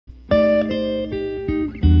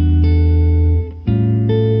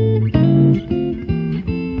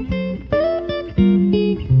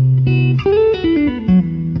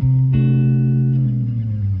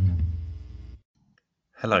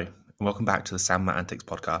back to the Sam Matt Antics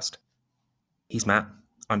podcast. He's Matt,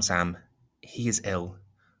 I'm Sam, he is ill,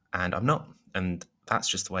 and I'm not, and that's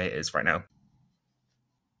just the way it is right now.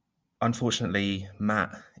 Unfortunately,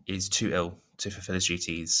 Matt is too ill to fulfill his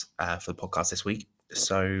duties for the podcast this week,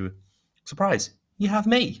 so surprise, you have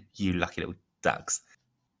me, you lucky little ducks.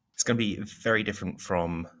 It's going to be very different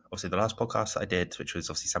from, obviously, the last podcast that I did, which was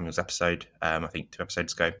obviously Samuel's episode, I think 2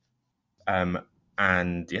 episodes ago.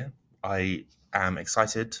 And yeah, I am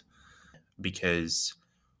excited because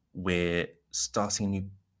we're starting a new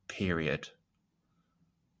period,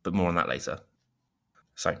 but more on that later.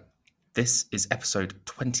 So, this is episode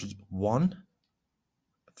 21.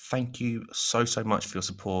 Thank you so much for your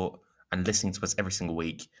support and listening to us every single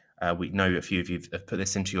week. We know a few of you have put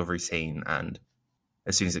this into your routine, and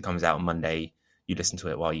as soon as it comes out on Monday, you listen to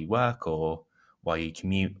it while you work or while you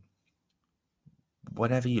commute.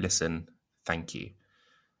 Whenever you listen, thank you.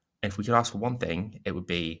 And if we could ask for one thing, it would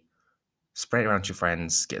be spread it around to your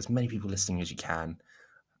friends, get as many people listening as you can.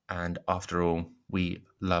 And after all, we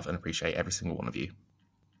love and appreciate every single one of you.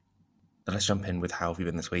 Now let's jump in with how have you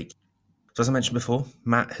been this week. So as I mentioned before,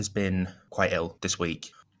 Matt has been quite ill this week.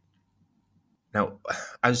 Now,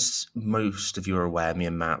 as most of you are aware, me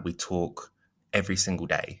and Matt, we talk every single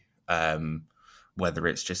day, whether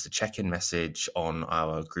it's just a check-in message on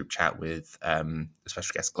our group chat with a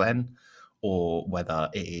special guest, Glenn, or whether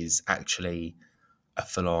it is actually a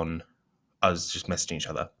full-on us just messaging each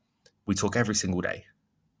other. We talk every single day.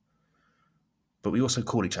 But we also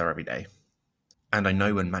call each other every day. And I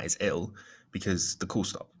know when Matt is ill because the calls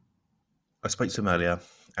stop. I spoke to him earlier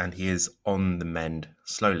and he is on the mend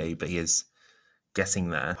slowly, but he is getting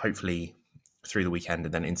there. Hopefully through the weekend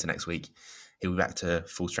and then into next week, he'll be back to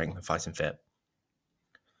full strength and fighting fit.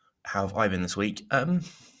 How have I been this week? So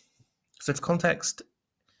for context,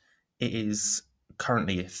 it is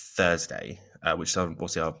currently Thursday, which is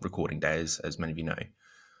obviously our recording day, as many of you know.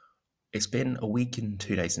 It's been a week and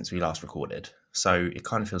 2 days since we last recorded, so it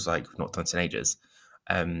kind of feels like we've not done it in ages.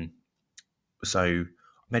 So I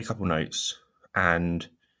made a couple of notes, and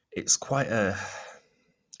it's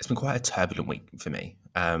been quite a turbulent week for me.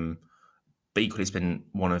 But equally, it's been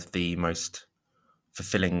one of the most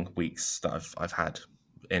fulfilling weeks that I've had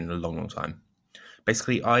in a long time.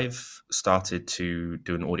 Basically, I've started to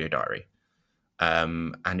do an audio diary,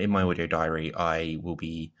 and in my audio diary, I will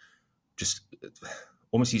be just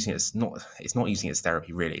almost using it as it's not using it as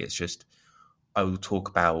therapy, really. It's just I will talk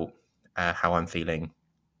about how I'm feeling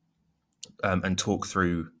and talk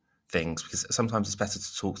through things, because sometimes it's better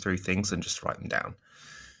to talk through things than just write them down.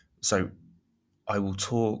 So I will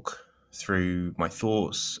talk through my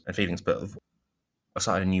thoughts and feelings, but I've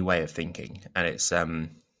started a new way of thinking, and it's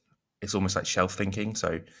almost like shelf thinking.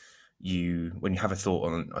 So when you have a thought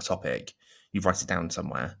on a topic, you write it down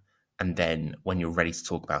somewhere, and then when you're ready to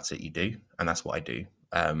talk about it, you do. And that's what I do.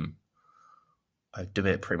 I do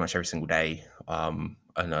it pretty much every single day. And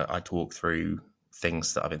I talk through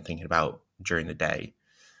things that I've been thinking about during the day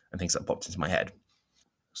and things that popped into my head.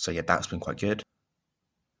 So yeah, that's been quite good.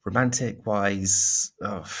 Romantic wise,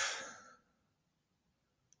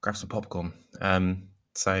 grab some popcorn.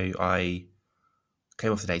 So I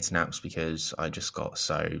came off the dating apps because I just got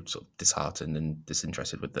so sort of disheartened and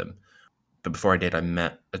disinterested with them. But before I did, I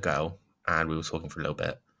met a girl and we were talking for a little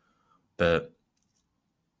bit. But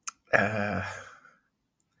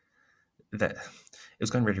that it was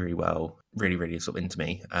going really, really well, really, really sort of into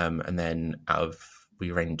me. And then we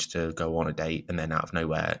arranged to go on a date, and then out of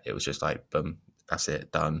nowhere, it was just like, boom, that's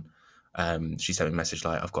it, done. She sent me a message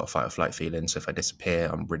like, I've got a fight or flight feeling, so if I disappear,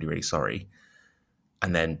 I'm really, really sorry.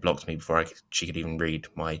 And then blocked me before she could even read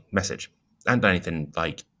my message. And anything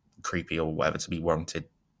like creepy or whatever to be warranted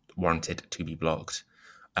to be blocked.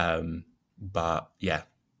 But yeah,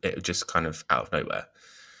 it was just kind of out of nowhere.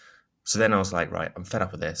 So then I was like, right, I'm fed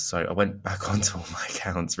up with this. So I went back onto all my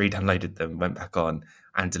accounts, re-downloaded them, went back on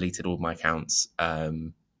and deleted all my accounts.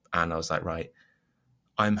 And I was like, right,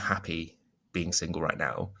 I'm happy being single right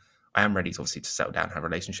now. I am ready to obviously to settle down and have a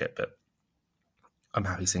relationship, but I'm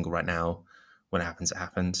happy single right now. When it happens, it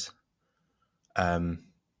happens. And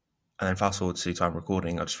then fast forward to time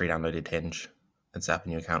recording, I just re-downloaded Hinge and set up a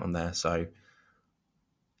new account on there. So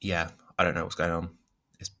yeah, I don't know what's going on.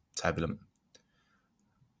 It's turbulent.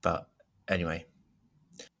 But anyway,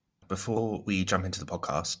 before we jump into the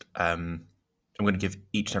podcast, I'm going to give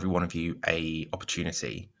each and every one of you a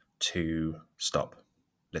opportunity to stop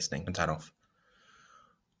listening and turn off.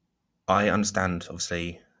 I understand,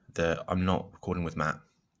 obviously, that I'm not recording with Matt,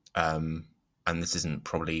 and this isn't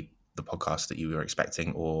probably the podcast that you were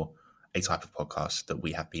expecting or a type of podcast that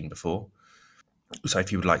we have been before. So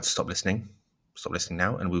if you would like to stop listening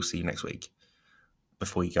now, and we'll see you next week.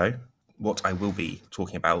 Before you go, what I will be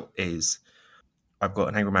talking about is I've got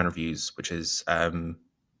an Angry Man Reviews, which is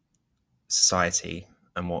society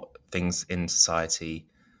and what things in society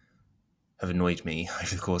have annoyed me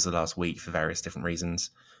over the course of the last week for various different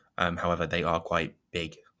reasons. However, they are quite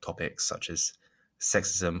big topics such as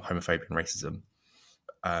sexism, homophobia, and racism.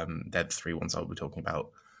 They're the three ones I'll be talking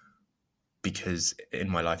about because in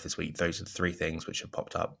my life this week, those are the three things which have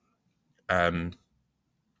popped up. Then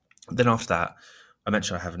after that, I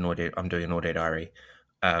mentioned I have an audio. I'm doing an audio diary.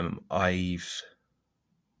 I'm going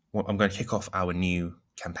to kick off our new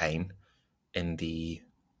campaign in the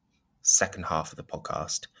second half of the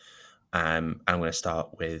podcast, and I'm going to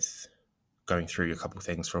start with going through a couple of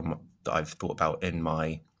things that I've thought about in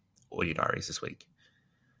my audio diaries this week.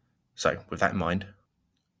 So, with that in mind,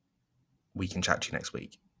 we can chat to you next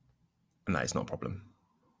week, and that is not a problem.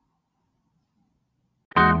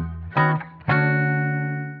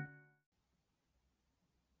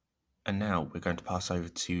 And now we're going to pass over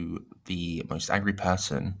to the most angry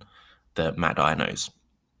person that Matt Dyer knows.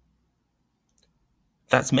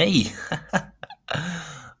 That's me.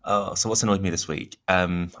 So what's annoyed me this week? I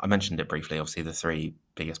mentioned it briefly. Obviously, the three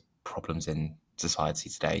biggest problems in society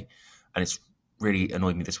today, and it's really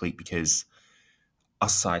annoyed me this week because our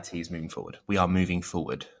society is moving forward. We are moving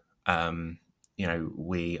forward.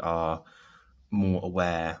 We are more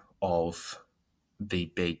aware of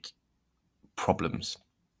the big problems.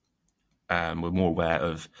 We're more aware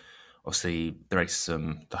of, obviously, the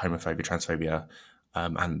racism, the homophobia, transphobia,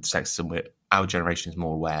 and sexism. Our generation is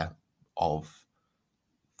more aware of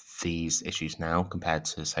these issues now compared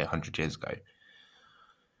to, say, 100 years ago.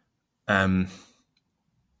 But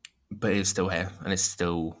it's still here, and it's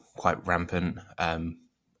still quite rampant. I'm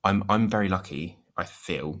very lucky, I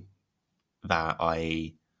feel, that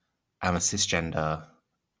I am a cisgender.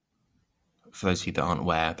 For those of you that aren't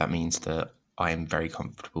aware, that means that I am very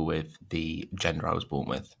comfortable with the gender I was born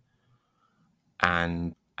with.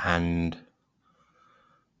 And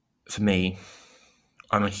for me,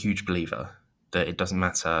 I'm a huge believer that it doesn't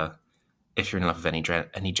matter if you're in love with any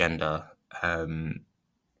gender.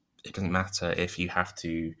 It doesn't matter if you have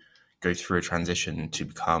to go through a transition to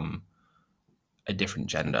become a different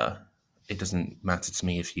gender. It doesn't matter to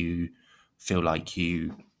me if you feel like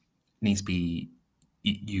you need to be,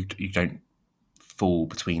 you don't fall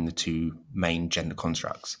between the two main gender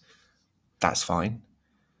constructs. That's fine,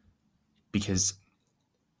 because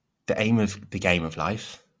the aim of the game of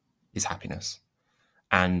life is happiness.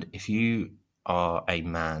 And if you are a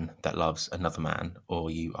man that loves another man,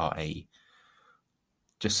 or you are I'm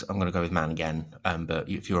going to go with man again, but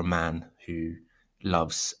if you're a man who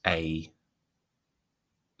loves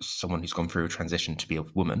someone who's gone through a transition to be a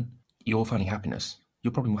woman, you're finding happiness.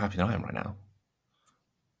 You're probably more happy than I am right now.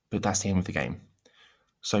 But that's the aim of the game.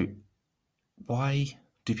 So why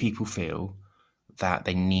do people feel that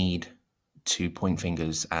they need to point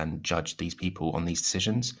fingers and judge these people on these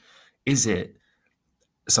decisions? Is it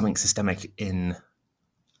something systemic in,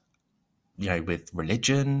 with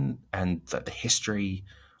religion and the history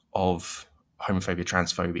of homophobia,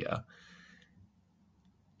 transphobia?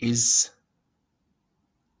 Is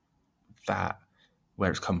that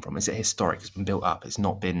where it's come from? Is it historic? It's been built up. It's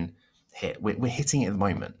not been hit. We're hitting it at the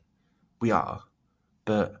moment. We are.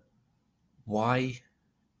 But why?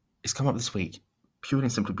 It's come up this week purely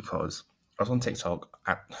and simply because I was on TikTok.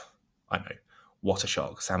 I know, what a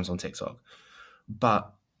shock. Sam's on TikTok.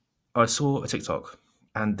 But I saw a TikTok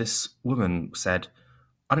and this woman said,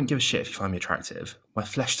 I don't give a shit if you find me attractive. My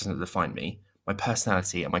flesh doesn't define me. My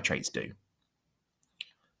personality and my traits do.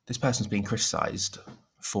 This person's being criticised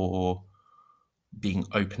for being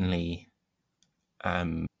openly,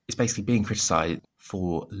 it's basically being criticised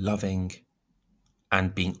for loving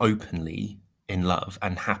and being openly in love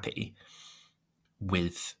and happy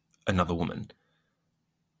with another woman.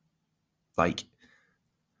 Like,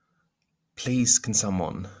 please, can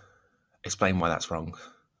someone explain why that's wrong?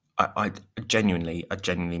 I genuinely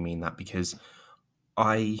mean that, because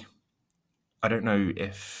I don't know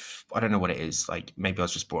what it is. Like, maybe I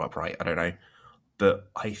was just brought up right. I don't know. But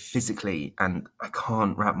I physically, and I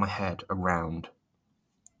can't wrap my head around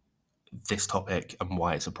this topic and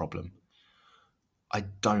why it's a problem. I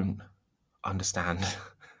don't understand.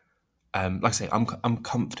 Like I say, I'm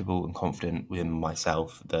comfortable and confident within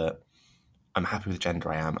myself that I'm happy with the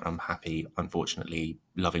gender I am. I'm happy, unfortunately,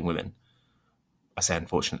 loving women. I say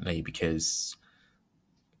unfortunately because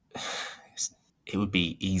it would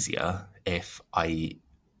be easier if I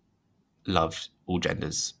loved all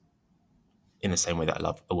genders in the same way that I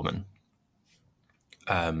love a woman.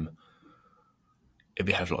 It'd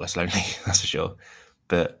be a hell of a lot less lonely, that's for sure.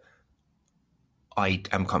 But I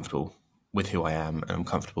am comfortable with who I am and I'm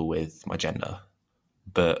comfortable with my gender.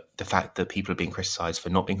 But the fact that people are being criticised for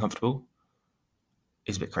not being comfortable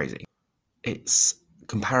is a bit crazy. It's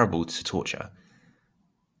comparable to torture.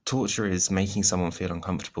 Torture is making someone feel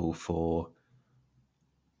uncomfortable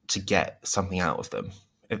to get something out of them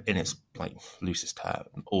in its like loosest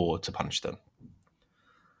term, or to punish them.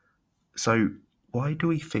 So why do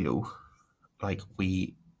we feel like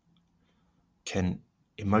we can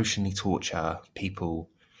emotionally torture people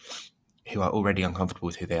who are already uncomfortable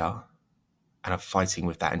with who they are and are fighting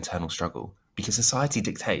with that internal struggle? Because society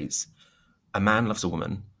dictates a man loves a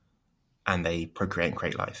woman and they procreate and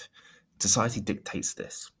create life. Society dictates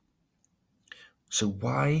this. So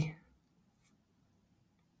why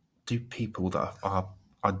do people that are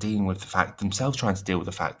dealing with the fact themselves, trying to deal with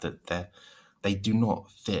the fact that they do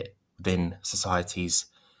not fit within society's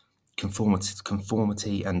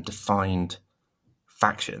conformity and defined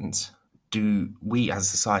factions, do we as a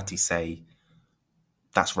society say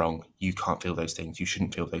that's wrong, you can't feel those things, you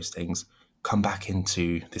shouldn't feel those things, come back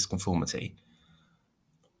into this conformity?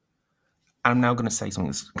 And I'm now going to say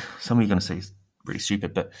something that's some of you are going to say is really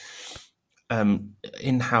stupid, but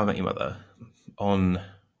in How I Met Your Mother, on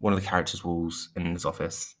one of the characters' walls in his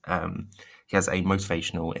office, he has a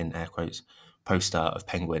motivational, in air quotes, poster of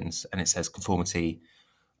penguins, and it says conformity,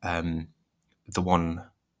 the one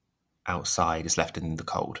outside is left in the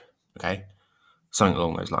cold. Okay? Something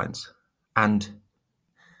along those lines. And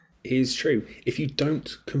It is true. If you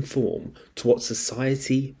don't conform to what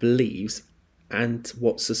society believes and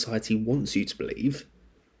what society wants you to believe,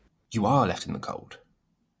 you are left in the cold.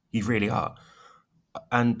 You really are.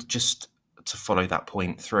 And just to follow that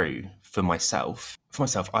point through for myself,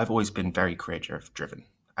 I've always been very career driven,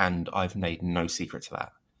 and I've made no secret to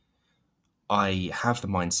that. I have the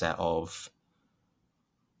mindset of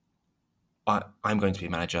I'm going to be a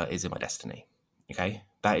manager, is in my destiny. Okay?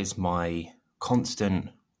 That is my constant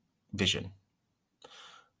vision.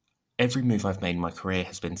 Every move I've made in my career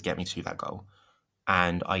has been to get me to that goal.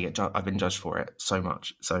 And I've been judged for it so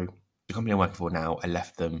much. So the company I'm working for now, I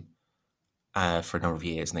left them for a number of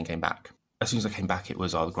years and then came back. As soon as I came back, it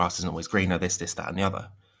was, the grass isn't always greener, this, that, and the other.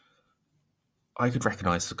 I could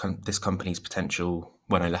recognise this company's potential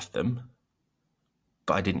when I left them,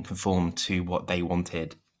 but I didn't conform to what they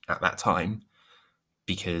wanted at that time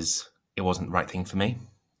because it wasn't the right thing for me.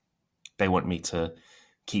 They want me to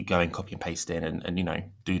keep going, copy and paste in and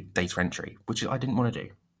do data entry, which I didn't want to do.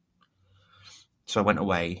 So I went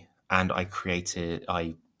away and I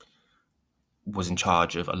was in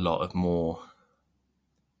charge of a lot more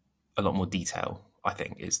detail, I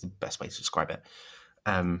think is the best way to describe it.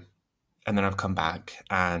 And then I've come back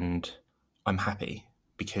and I'm happy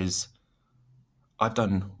because I've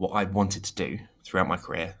done what I wanted to do throughout my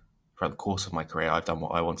career. Throughout the course of my career, I've done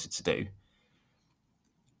what I wanted to do.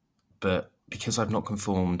 But because I've not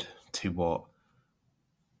conformed to what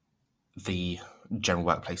the general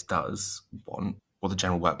workplace does want, what the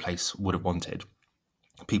general workplace would have wanted,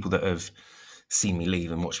 people that have seen me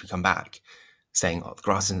leave and watched me come back saying, oh, the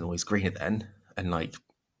grass isn't always greener then, and like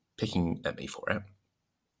picking at me for it,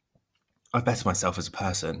 I've bettered myself as a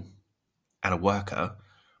person and a worker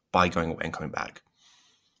by going away and coming back.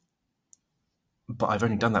 But I've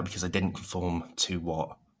only done that because I didn't conform to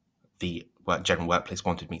what the general workplace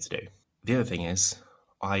wanted me to do. The other thing is,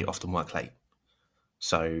 I often work late.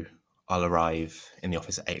 So I'll arrive in the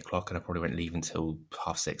office at 8 o'clock and I probably won't leave until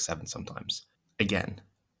 6:30, 7 sometimes. Again,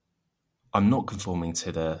 I'm not conforming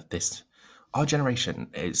to our generation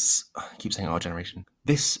is, I keep saying our generation,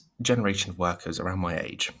 this generation of workers around my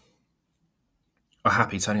age are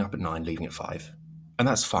happy turning up at 9, leaving at 5. And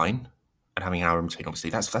that's fine. And having an hour in between, obviously,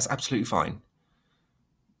 that's absolutely fine.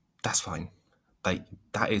 That's fine.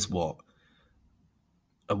 That is what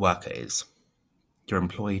a worker is. You're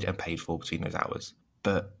employed and paid for between those hours.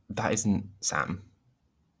 But that isn't Sam.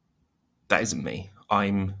 That isn't me.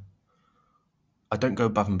 I don't go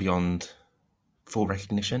above and beyond for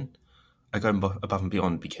recognition. I go above and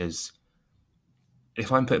beyond because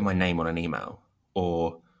if I'm putting my name on an email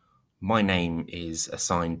or my name is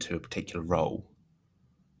assigned to a particular role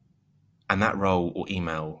and that role or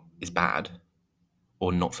email is bad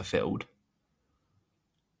or not fulfilled,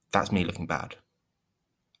 that's me looking bad.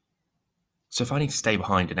 So if I need to stay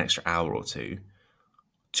behind an extra hour or two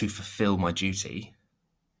to fulfill my duty,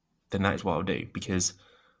 then that is what I'll do. Because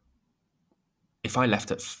if I left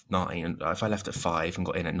at 9 and if I left at 5 and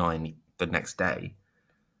got in at 9 the next day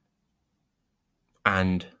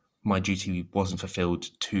and my duty wasn't fulfilled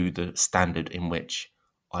to the standard in which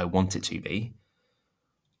I want it to be,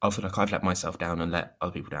 I'll feel like I've let myself down and let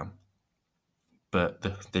other people down. but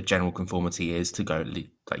the general conformity is to go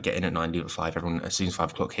like get in at 9, leave at 5. Everyone, as soon as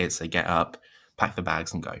 5 o'clock hits, they get up, pack the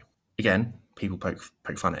bags, and go. Again, people poke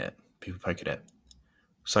fun at it. People poke at it.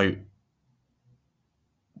 So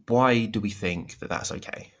why do we think that that's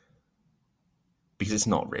okay? Because it's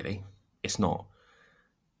not really. It's not.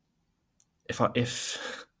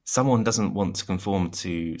 If someone doesn't want to conform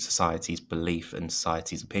to society's belief and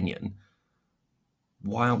society's opinion,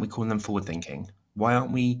 why aren't we calling them forward thinking? Why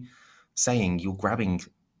aren't we saying you're grabbing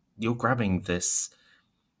this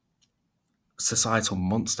societal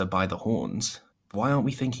monster by the horns? Why aren't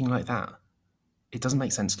we thinking like that? It doesn't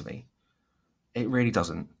make sense to me. It really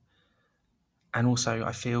doesn't. And also,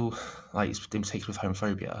 I feel like, in particular with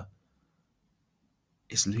homophobia,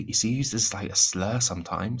 it's used as like a slur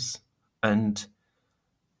sometimes, and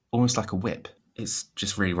almost like a whip. It's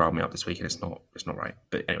just really riled me up this week, and it's not right.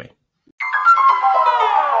 But anyway,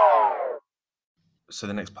 so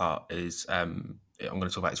the next part is I'm going to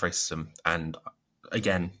talk about is racism, and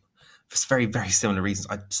again, for very very similar reasons.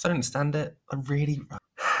 I just don't understand it. I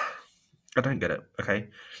don't get it. Okay,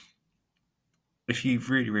 if you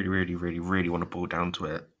really really really really really want to boil down to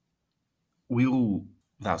it, we all,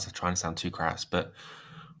 without trying to sound too crass, but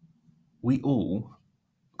we all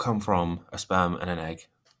come from a sperm and an egg.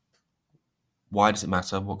 Why does it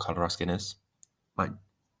matter what color our skin is? Like,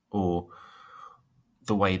 or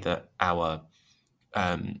the way that our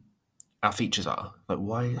features are. Like,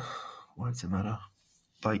 why does it matter?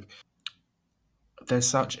 Like, there's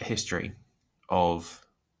such a history of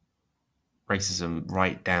racism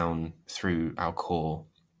right down through our core.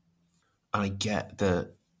 And I get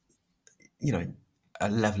that, a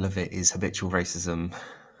level of it is habitual racism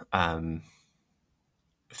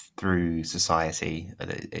through society.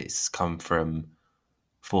 It's come from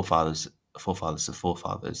forefathers of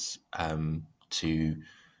forefathers to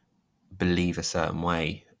believe a certain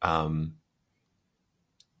way. I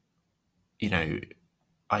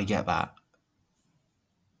get that.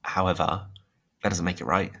 However, that doesn't make it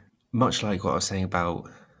right. Much like what I was saying about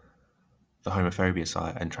the homophobia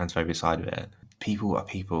side and transphobia side of it, people are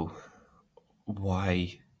people.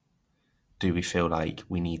 Why do we feel like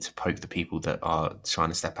we need to poke the people that are trying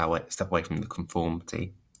to step away from the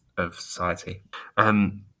conformity of society?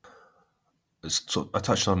 So I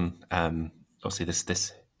touched on obviously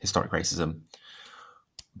this historic racism,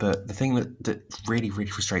 but the thing that really really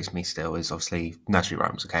frustrates me still is obviously nursery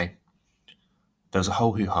rhymes. Okay, there was a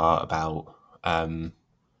whole hoo-ha about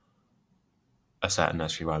a certain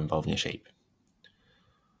nursery rhyme involving a sheep.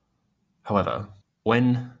 However,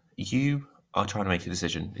 when you are trying to make a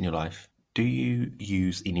decision in your life, do you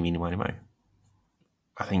use eeny, meeny, miny, mo?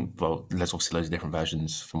 I think, well, there's obviously loads of different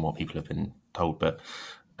versions from what people have been told, but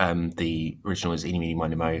the original is eeny, meeny,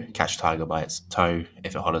 miny, mo, catch a tiger by its toe.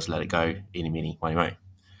 If it hollers, let it go, eeny, meeny, miny, mo.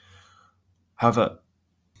 However,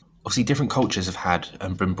 obviously different cultures have had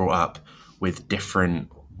and been brought up with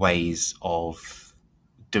different ways of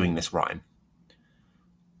doing this rhyme.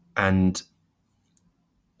 And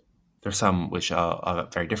there are some which are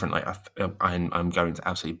very different. Like I'm going to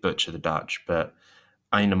absolutely butcher the Dutch, but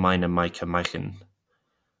Eine, meine, Maike, Meichen,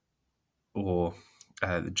 or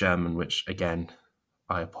the German, which again,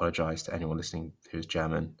 I apologise to anyone listening who's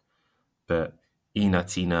German, but Ina,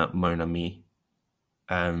 Tina, Mona, Mi.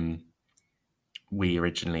 We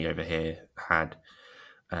originally over here had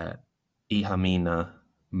Ihamina,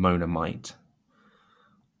 Mona, Might,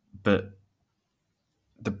 but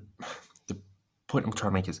the point I'm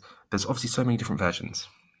trying to make is there's obviously so many different versions.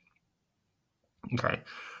 Okay,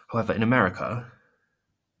 however, in America,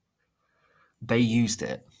 they used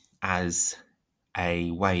it as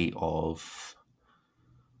a way of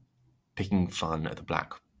picking fun at the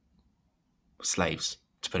black slaves,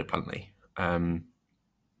 to put it bluntly. In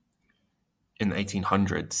the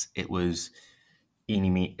 1800s, it was eeny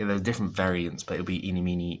meeny. There were different variants, but it would be eeny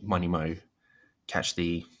meeny miny mo, catch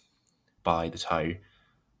thee by the toe.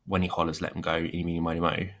 When he hollers, let him go, eeny meeny miny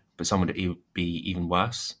mo. But some would be even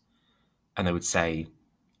worse, and they would say,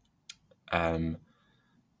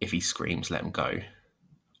 if he screams, let him go,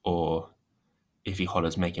 or if he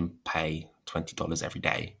hollers, make him pay $20 every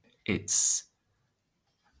day. It's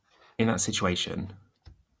in that situation,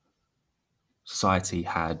 society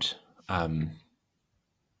had a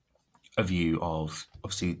view of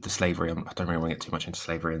obviously the slavery. I don't really want to get too much into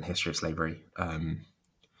slavery and the history of slavery.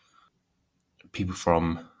 People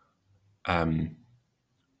from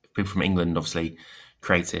England obviously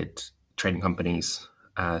created trading companies,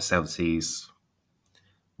 sailed the seas,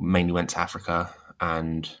 mainly went to Africa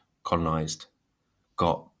and colonized,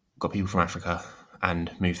 got people from Africa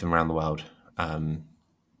and moved them around the world. It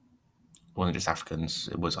wasn't just Africans;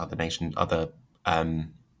 it was other nations, other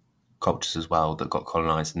cultures as well that got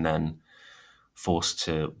colonized and then forced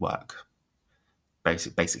to work.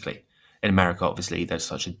 Basically, in America, obviously, there's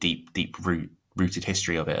such a deep rooted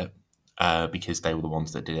history of it because they were the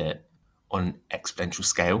ones that did it on an exponential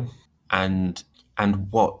scale. And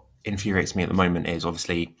what infuriates me at the moment is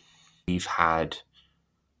obviously we've had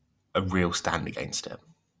a real stand against it,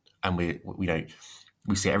 and we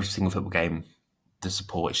see every single football game. The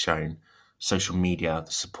support is shown, social media,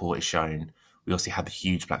 the support is shown. We also had the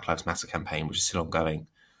huge Black Lives Matter campaign, which is still ongoing,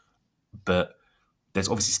 but there's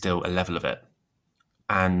obviously still a level of it,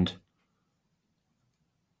 and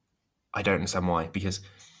I don't understand why. Because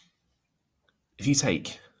if you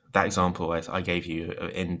take that example as I gave you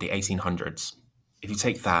in the 1800s, if you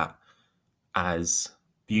take that as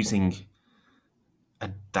using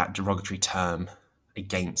that derogatory term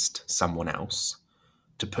against someone else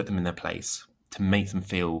to put them in their place, to make them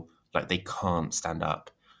feel like they can't stand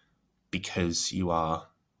up because you are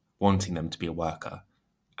wanting them to be a worker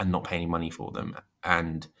and not pay any money for them,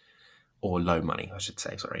 and or low money, I should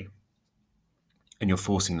say, sorry. And you're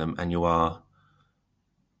forcing them and you are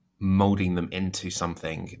molding them into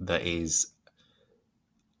something that is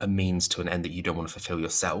a means to an end that you don't want to fulfill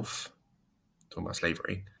yourself, talking about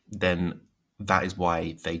slavery, then that is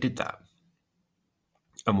why they did that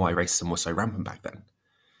and why racism was so rampant back then.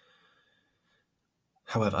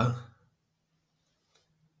 However,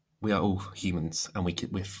 we are all humans, and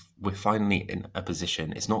we're finally in a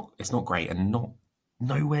position. It's not great, and not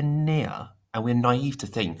nowhere near. And we're naive to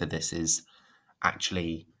think that this is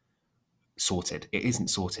actually sorted. It isn't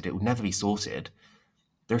sorted. It will never be sorted.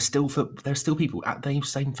 There are still people at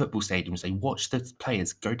those same football stadiums. They watch the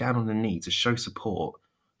players go down on their knees to show support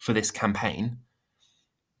for this campaign,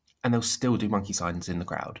 and they'll still do monkey signs in the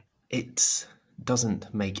crowd. It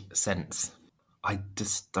doesn't make sense. I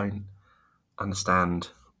just don't understand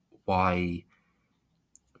why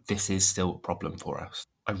this is still a problem for us.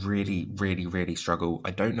 I really struggle.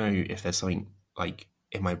 I don't know if there's something like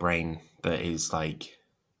in my brain that is like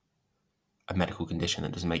a medical condition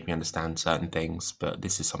that doesn't make me understand certain things, but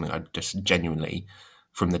this is something I just genuinely,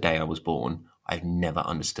 from the day I was born, I've never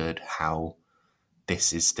understood how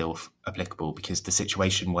this is still applicable, because the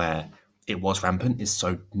situation where it was rampant is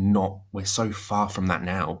so not, we're so far from that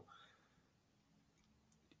now.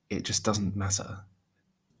 It just doesn't matter.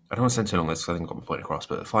 I don't want to spend too long on this because I think I got my point across,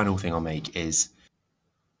 but the final thing I'll make is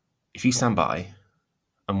if you stand by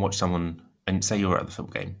and watch someone, and say you're at the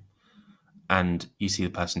football game, and you see the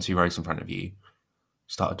person 2 rows in front of you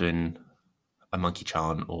start doing a monkey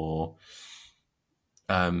chant or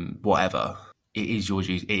whatever, it is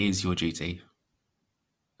your duty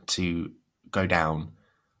to go down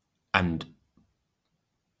and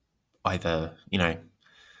either,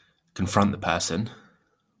 confront the person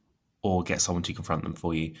or get someone to confront them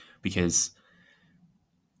for you, because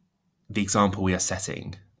the example we are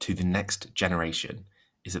setting to the next generation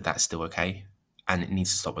is that that's still okay, and it needs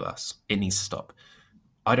to stop with us. It needs to stop.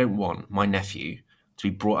 I don't want my nephew to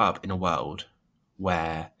be brought up in a world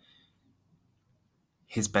where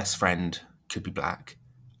his best friend could be black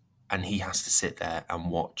and he has to sit there and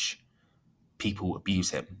watch people abuse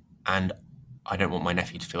him. And I don't want my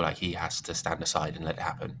nephew to feel like he has to stand aside and let it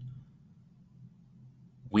happen.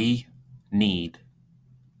 We need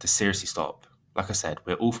to seriously stop. Like I said,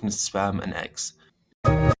 we're all from sperm and eggs.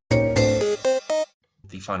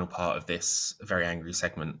 The final part of this very angry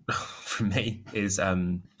segment from me is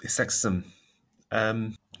sexism.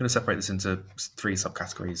 I'm going to separate this into 3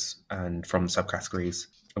 subcategories, and from subcategories,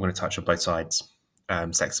 I'm going to touch on both sides: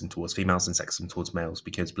 sexism towards females and sexism towards males.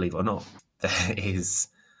 Because believe it or not, there is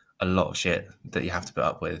a lot of shit that you have to put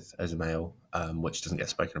up with as a male, which doesn't get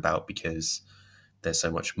spoken about because there's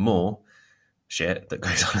so much more shit that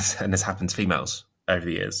goes on and has happened to females over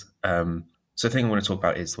the years. So the thing I want to talk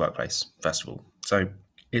about is the workplace, first of all. So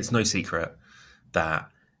it's no secret that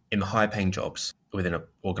in the higher paying jobs within an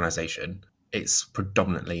organization, it's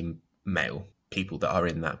predominantly male people that are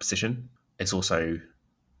in that position. It's also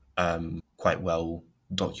quite well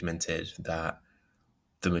documented that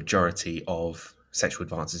the majority of sexual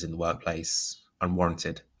advances in the workplace,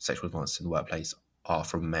 unwarranted sexual advances in the workplace, are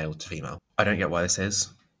from male to female. I don't get why this is,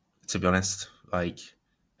 to be honest. Like,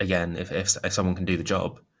 again, if someone can do the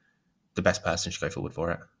job, the best person should go forward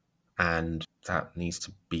for it. And that needs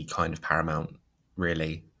to be kind of paramount,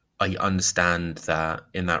 really. I understand that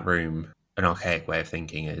in that room, an archaic way of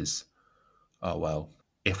thinking is, oh, well,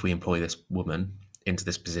 if we employ this woman into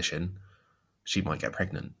this position, she might get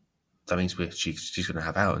pregnant. That means she's going to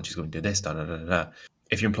have out and she's going to do this, da da da da.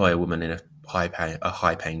 If you employ a woman in a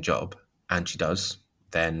high paying job and she does,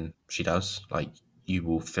 then she does. Like, you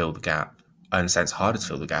will fill the gap. I understand it's harder to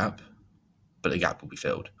fill the gap, but the gap will be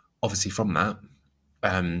filled. obviously from that,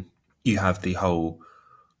 you have the whole,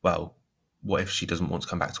 well, what if she doesn't want to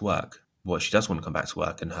come back to work? What if she does want to come back to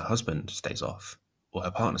work and her husband stays off or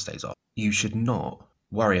her partner stays off? You should not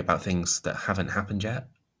worry about things that haven't happened yet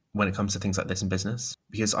when it comes to things like this in business,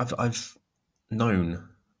 because I've known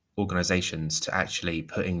organizations to actually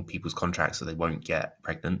put in people's contracts so they won't get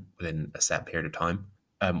pregnant within a set period of time,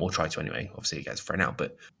 or try to anyway. Obviously, it gets thrown out,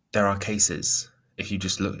 but there are cases. If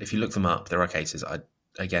you look them up, there are cases.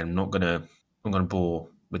 Again, I'm gonna bore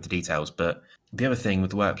with the details, but the other thing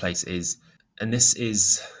with the workplace is, and this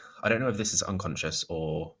is, I don't know if this is unconscious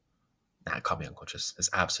or, nah, it can't be unconscious. There's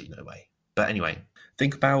absolutely no way. But anyway,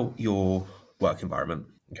 think about your work environment.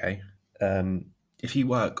 Okay, um, if you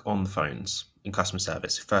work on the phones in customer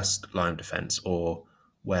service, first line of defense, or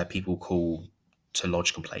where people call to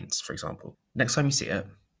lodge complaints, for example, next time you see it,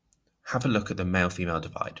 have a look at the male female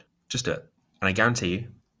divide. Just do it. And I guarantee you,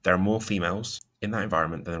 there are more females in that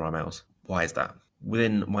environment than there are males. Why is that?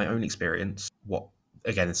 Within my own experience,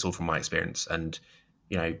 again, it's all from my experience. And,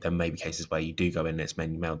 there may be cases where you do go in, it's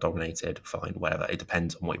mainly male dominated, fine, whatever. It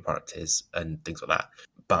depends on what your product is and things like that.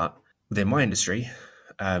 But within my industry,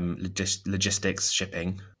 logistics,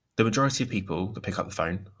 shipping, the majority of people that pick up the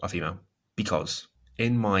phone are female, because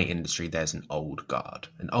in my industry, there's an old guard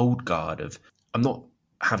of, I'm not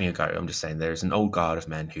having a go, I'm just saying there's an old guard of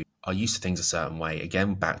men who are used to things a certain way.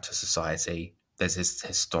 Again, back to society, there's this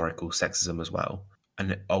historical sexism as well,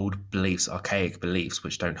 and old beliefs, archaic beliefs,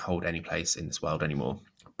 which don't hold any place in this world anymore,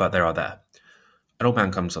 but they are there. An old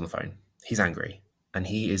man comes on the phone, he's angry, and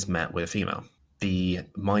he is met with a female. The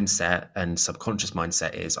mindset and subconscious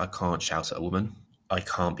mindset is, I can't shout at a woman. I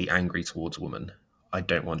can't be angry towards a woman. I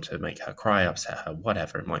don't want to make her cry, upset her,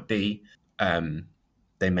 whatever it might be.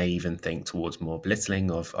 They may even think towards more belittling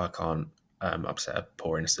of, I can't upset a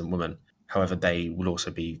poor innocent woman. However, they will also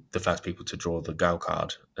be the first people to draw the girl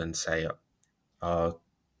card and say,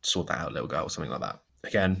 sort that out, little girl, or something like that.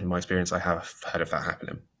 Again, in my experience, I have heard of that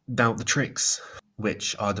happening. Now, the tricks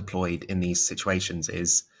which are deployed in these situations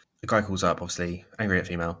is, the guy calls up, obviously, angry at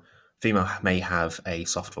female. Female may have a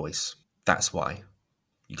soft voice. That's why.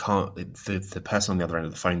 You can't, the person on the other end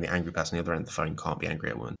of the phone, the angry person on the other end of the phone, can't be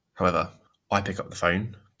angry at a woman. However, I pick up the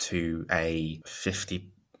phone to a 50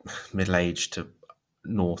 middle-aged to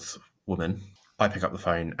north woman. I pick up the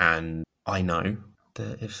phone and I know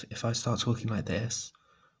that if I start talking like this,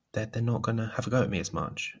 they're not going to have a go at me as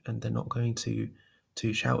much, and they're not going to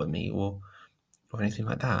shout at me or anything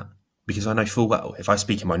like that. Because I know full well, if I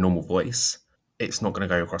speak in my normal voice, it's not going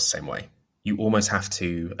to go across the same way. You almost have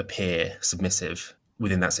to appear submissive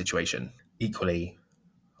within that situation. Equally,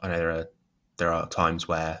 I know there are times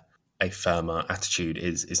where a firmer attitude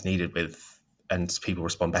is needed and people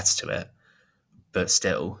respond better to it. But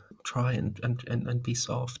still, try and be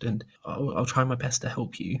soft, and I'll try my best to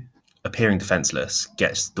help you. Appearing defenseless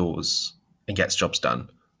gets doors and gets jobs done.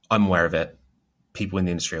 I'm aware of it. People in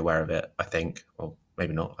the industry are aware of it, I think. Well,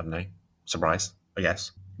 maybe not, I don't know. Surprise, I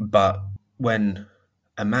guess. But when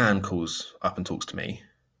a man calls up and talks to me,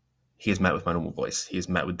 he is met with my normal voice. He is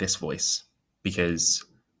met with this voice, because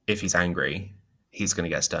if he's angry, he's going to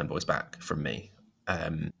get a stern voice back from me.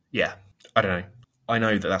 Yeah, I don't know. I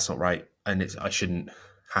know that that's not right, and I shouldn't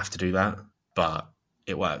have to do that, but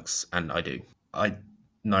it works, and I do. I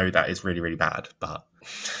know that is really, really bad, but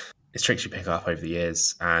it's tricks you pick up over the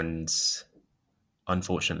years, and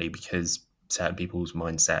unfortunately, because certain people's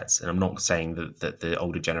mindsets, and I'm not saying that the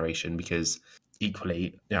older generation, because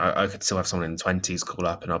equally, I could still have someone in the 20s call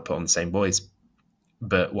up and I'll put on the same voice.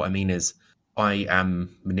 But what I mean is, I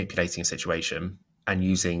am manipulating a situation and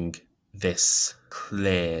using this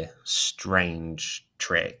clear, strange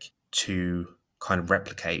trick to kind of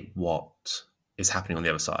replicate what is happening on the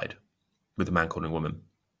other side with a man calling a woman.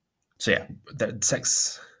 So yeah,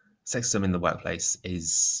 sexism in the workplace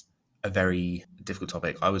is a very difficult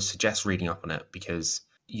topic. I would suggest reading up on it, because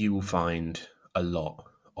you will find a lot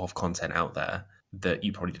of content out there that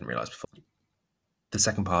you probably didn't realize before. The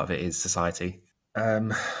second part of it is society. I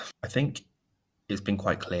think it's been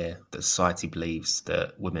quite clear that society believes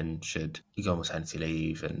that women should go on maternity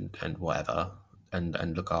leave and whatever,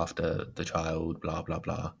 and look after the child, blah, blah,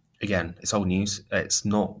 blah. Again, it's old news. It's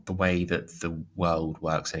not the way that the world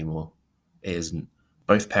works anymore. It isn't.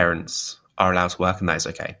 Both parents are allowed to work, and that is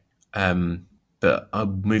okay. But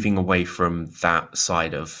moving away from that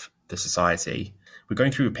side of the society, we're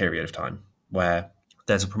going through a period of time where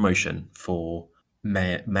there's a promotion for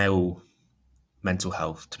male mental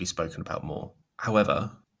health to be spoken about more.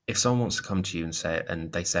 However, if someone wants to come to you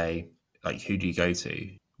and they say, like, who do you go to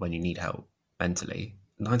when you need help mentally?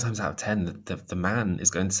 9 times out of 10, the man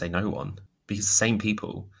is going to say no one, because the same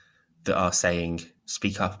people that are saying,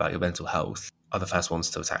 speak up about your mental health, are the first ones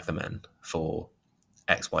to attack the men for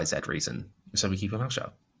X, Y, Z reason. So we keep our mouth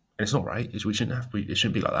shut. And it's not right. We shouldn't have. It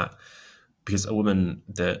shouldn't be like that. Because a woman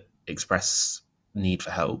that expresses need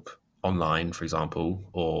for help online, for example,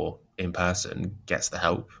 or in person, gets the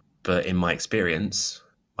help. But in my experience,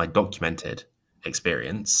 my documented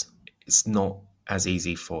experience, it's not as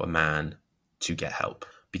easy for a man to get help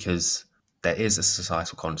because there is a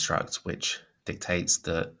societal construct which dictates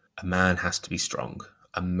that a man has to be strong.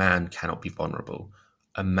 A man cannot be vulnerable.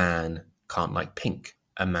 A man can't like pink.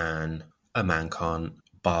 A man can't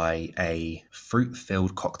buy a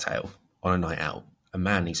fruit-filled cocktail on a night out. A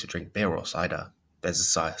man needs to drink beer or cider. There's a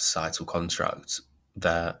societal construct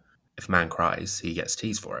that if a man cries, he gets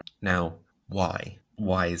teased for it. Now, why?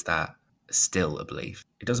 Why is that still a belief?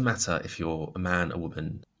 It doesn't matter if you're a man, a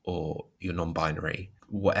woman, or you're non-binary.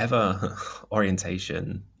 Whatever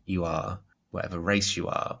orientation you are, whatever race you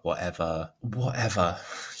are, whatever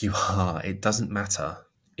you are, it doesn't matter.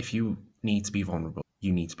 If you need to be vulnerable,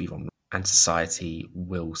 you need to be vulnerable. And society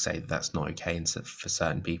will say that that's not okay for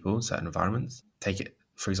certain people, certain environments. Take it,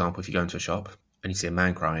 for example, if you go into a shop and you see a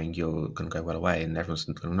man crying, you're going to go well away and everyone's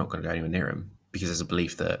not going to go anywhere near him because there's a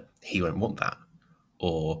belief that he won't want that,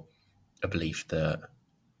 or a belief that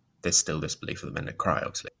there's still this belief of the men that cry,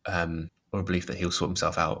 obviously, or a belief that he'll sort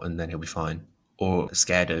himself out and then he'll be fine, or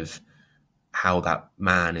scared of how that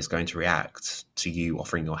man is going to react to you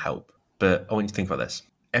offering your help. But I want you to think about this.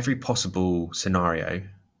 Every possible scenario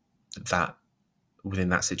that within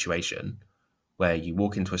that situation where you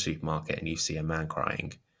walk into a supermarket and you see a man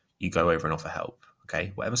crying, you go over and offer help.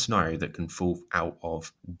 Okay, whatever scenario that can fall out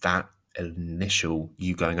of that initial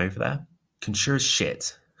you going over there can sure as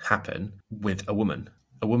shit happen with a woman.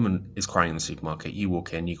 A woman is crying in the supermarket, you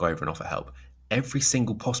walk in, you go over and offer help. Every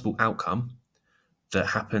single possible outcome that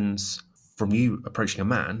happens from you approaching a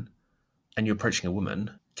man and you approaching a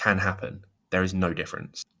woman can happen. There is no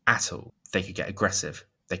difference at all. They could get aggressive.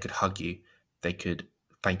 They could hug you. They could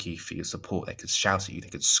thank you for your support. They could shout at you. They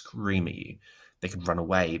could scream at you. They could run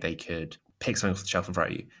away. They could pick something off the shelf and throw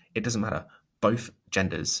at you. It doesn't matter. Both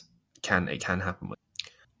genders can happen.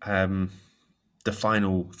 The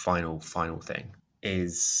final thing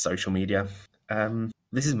is social media.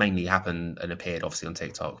 This has mainly happened and appeared obviously on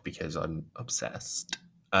TikTok because I'm obsessed.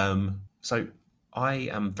 So I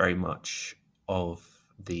am very much of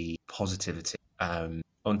the positivity.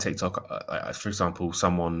 On TikTok, for example,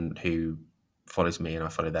 someone who follows me and I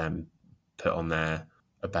follow them put on there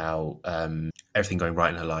about everything going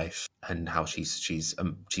right in her life and how she's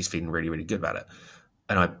feeling really, really good about it.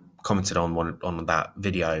 And I commented on that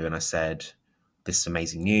video and I said, "This is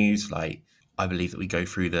amazing news. Like, I believe that we go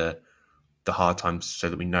through the hard times so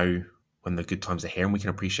that we know when the good times are here and we can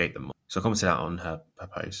appreciate them more." So I commented out on her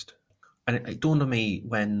post. And it dawned on me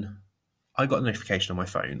when I got a notification on my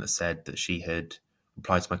phone that said that she had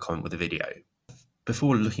replied to my comment with a video.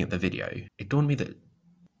 Before looking at the video, it dawned on me that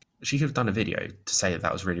she could have done a video to say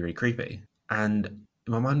that was really, really creepy. And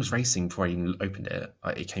my mind was racing before I even opened it.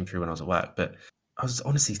 It came through when I was at work. But I was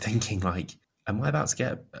honestly thinking, like, am I about to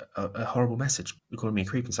get a horrible message calling me a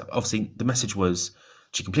creep and stuff? Obviously, the message was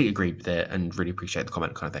she completely agreed with it and really appreciated the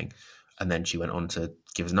comment kind of thing. And then she went on to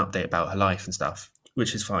give us an update about her life and stuff,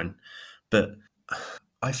 which is fine. But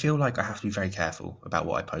I feel like I have to be very careful about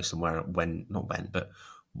what I post and but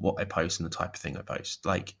what I post and the type of thing I post.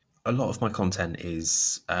 Like, a lot of my content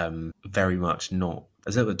is very much not,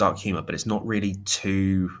 there's a little bit of dark humor, but it's not really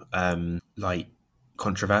too like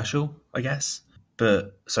controversial, I guess.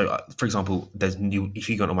 But so, for example, if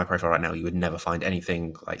you go on my profile right now, you would never find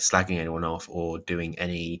anything like slagging anyone off or doing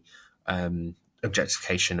any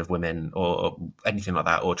objectification of women or anything like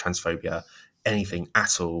that, or transphobia, anything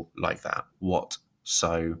at all like that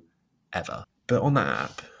whatsoever. But on that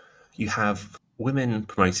app, you have women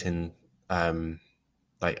promoting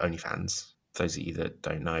like OnlyFans. For those of you that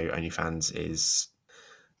don't know, OnlyFans is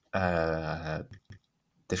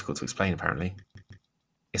difficult to explain, apparently.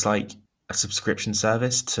 It's like a subscription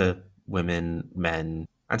service to women, men,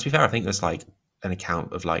 and to be fair, I think there's like an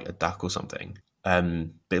account of like a duck or something. But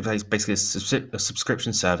it's basically a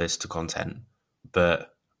subscription service to content,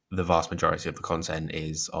 but the vast majority of the content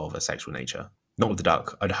is of a sexual nature. Not with the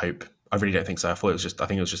duck, I'd hope. I really don't think so. I think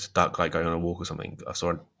it was just a duck like going on a walk or something. I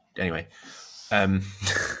saw it anyway.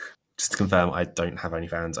 Just to confirm, I don't have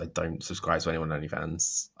OnlyFans. I don't subscribe to anyone on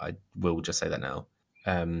OnlyFans. I will just say that now.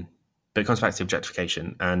 But it comes back to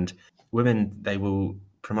objectification, and women, they will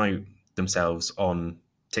promote themselves on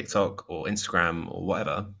TikTok or Instagram or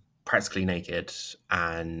whatever, practically naked,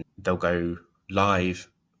 and they'll go live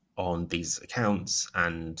on these accounts,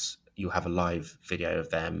 and you'll have a live video of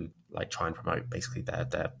them like try and promote basically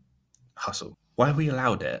their hustle. Why have we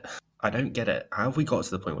allowed it? I don't get it. How have we got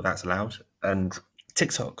to the point where that's allowed? And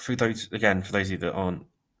TikTok, for those of you that aren't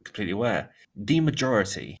completely aware, the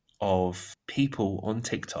majority of people on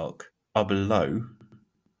TikTok are below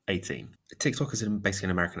 18. TikTok is basically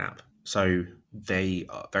an American app. So they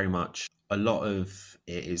are very much, a lot of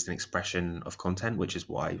it is an expression of content, which is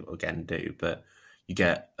what I, again, do. But you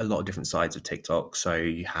get a lot of different sides of TikTok. So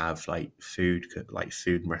you have like food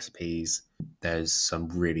and recipes. There's some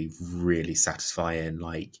really, really satisfying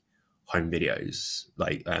like home videos,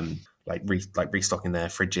 like restocking their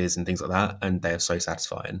fridges and things like that, and they're so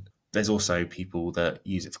satisfying. There's also people that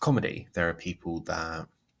use it for comedy. There are people that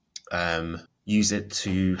use it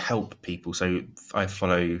to help people. So I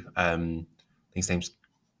follow, I think his name's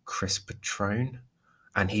Chris Patrone,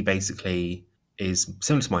 and he basically is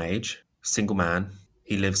similar to my age, single man.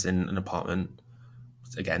 He lives in an apartment,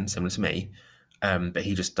 again, similar to me, but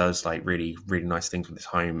he just does like really, really nice things with his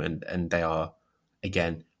home, and they are,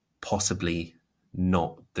 again, possibly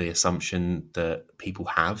not the assumption that people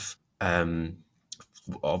have.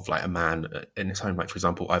 Of like a man in his home. Like, for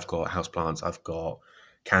example, I've got houseplants, I've got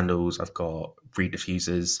candles, I've got reed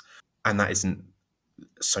diffusers, and that isn't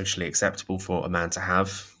socially acceptable for a man to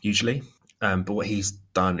have usually. But what he's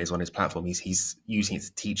done is on his platform, he's using it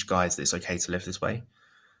to teach guys that it's okay to live this way.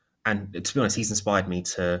 And to be honest, he's inspired me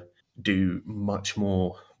to do much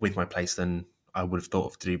more with my place than I would have thought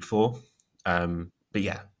of to do before. But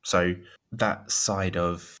yeah, so that side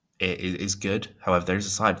of it is good. However, there is a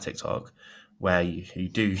side of TikTok where you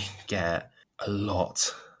do get a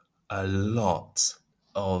lot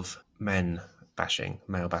of male bashing.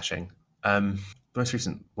 The most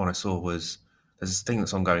recent one I saw was, there's this thing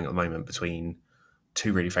that's ongoing at the moment between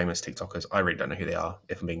two really famous TikTokers. I really don't know who they are,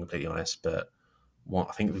 if I'm being completely honest, but one,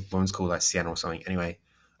 I think one's called like Sienna or something. Anyway,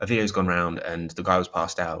 a video's gone round and the guy was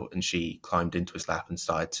passed out and she climbed into his lap and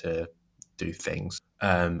started to do things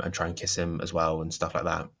and try and kiss him as well and stuff like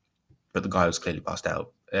that. But the guy was clearly passed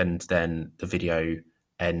out. And then the video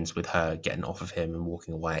ends with her getting off of him and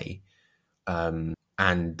walking away. And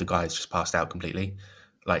the guy's just passed out completely.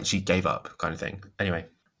 Like, she gave up, kind of thing. Anyway,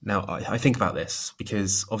 now I think about this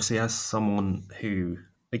because obviously, as someone who,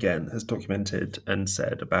 again, has documented and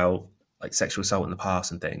said about like sexual assault in the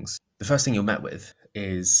past and things, the first thing you're met with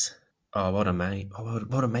is, "Oh, well done, mate. Oh,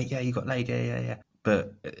 well done, mate. Yeah, you got laid. Yeah, yeah, yeah."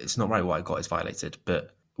 But it's not right. What I got is violated.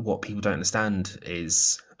 But what people don't understand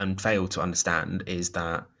is, and fail to understand, is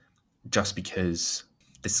that just because,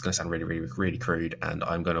 this is going to sound really, really, really crude, and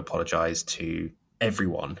I'm going to apologize to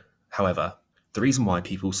everyone. However, the reason why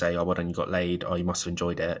people say, "Oh, well done, you got laid," or "You must have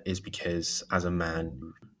enjoyed it," is because as a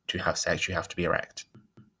man, to have sex, you have to be erect.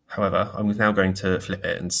 However, I'm now going to flip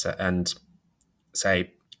it and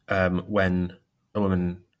say, when a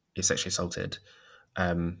woman is sexually assaulted,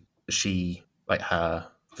 she, like, her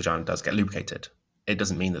vagina does get lubricated. It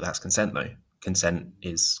doesn't mean that that's consent, though. Consent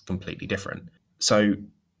is completely different. So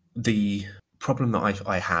the problem that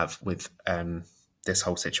I have with this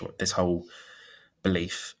whole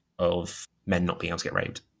belief of men not being able to get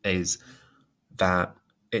raped is that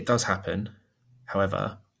it does happen.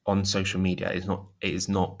 However, on social media, it is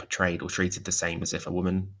not portrayed or treated the same as if a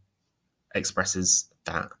woman expresses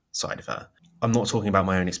that side of her. I'm not talking about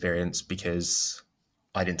my own experience because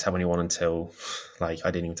I didn't tell anyone until, like, I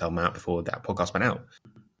didn't even tell Matt before that podcast went out.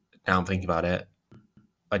 Now I'm thinking about it,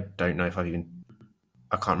 I don't know if I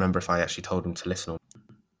can't remember if I actually told him to listen.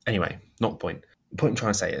 Anyway, not the point. The point I'm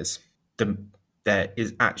trying to say is there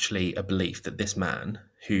is actually a belief that this man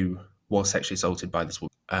who was sexually assaulted by this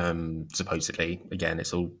woman, supposedly, again,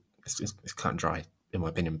 it's cut and dry in my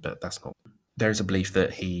opinion, but that's not. There is a belief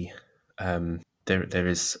that he, there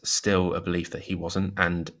is still a belief that he wasn't,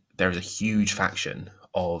 and there is a huge faction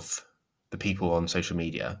of the people on social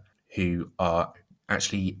media who are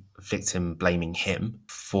actually victim blaming him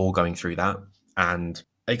for going through that. And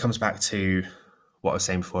it comes back to what I was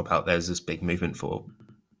saying before about there's this big movement for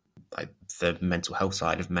like the mental health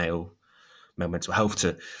side of male mental health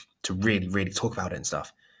to really, really talk about it and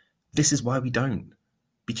stuff. This is why we don't,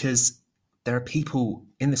 because there are people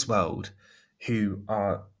in this world who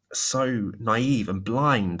are so naive and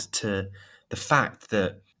blind to the fact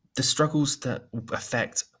that the struggles that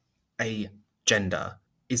affect a gender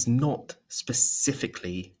is not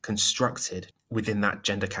specifically constructed within that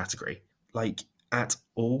gender category, like at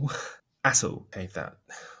all, at all. Okay,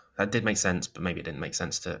 that did make sense, but maybe it didn't make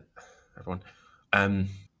sense to everyone.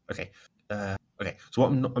 Okay, okay. So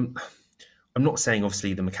what I'm not saying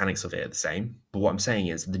obviously the mechanics of it are the same, but what I'm saying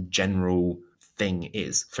is the general thing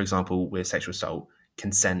is, for example, with sexual assault,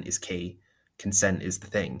 consent is key. Consent is the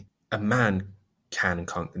thing. A man can and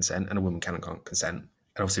can't consent, and a woman can and can't consent.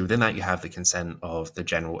 And obviously within that, you have the consent of the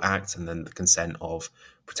General Act, and then the consent of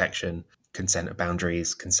protection, consent of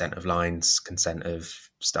boundaries, consent of lines, consent of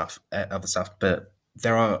stuff, other stuff. But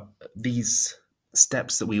there are these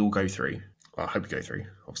steps that we all go through. Well, I hope we go through,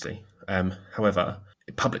 obviously. However,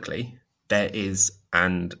 publicly, there is,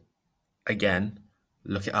 and again,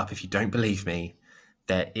 look it up if you don't believe me,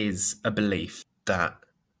 there is a belief that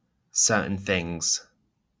certain things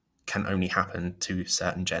can only happen to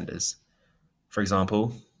certain genders. For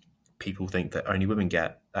example, people think that only women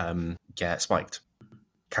get spiked.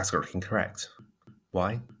 Categorically incorrect.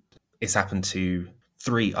 Why? It's happened to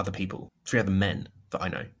three other men that I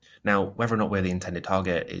know. Now, whether or not we're the intended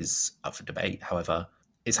target is up for debate. However,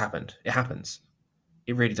 it's happened. It happens.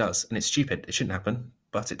 It really does. And it's stupid. It shouldn't happen,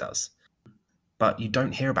 but it does. But you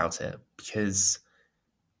don't hear about it because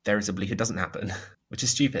there is a belief it doesn't happen, which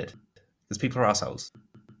is stupid because people are assholes.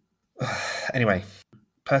 Anyway,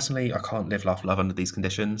 personally, I can't live, laugh, love under these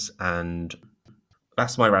conditions, and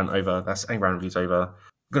that's my rant over. That's any rant reviews over. I'm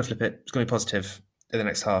going to flip it. It's going to be positive in the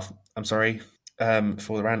next half. I'm sorry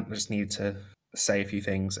for the rant. I just needed to say a few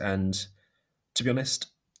things. And to be honest,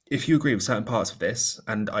 if you agree with certain parts of this,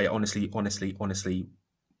 and I honestly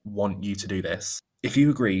want you to do this, if you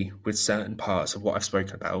agree with certain parts of what I've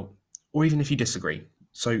spoken about, or even if you disagree,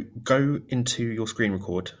 so go into your screen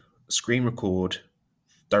record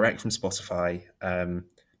direct from Spotify,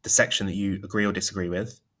 the section that you agree or disagree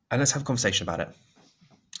with, and let's have a conversation about it.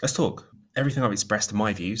 Let's talk. Everything I've expressed are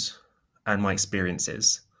my views and my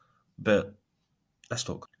experiences, but let's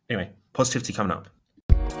talk. Anyway, positivity coming up.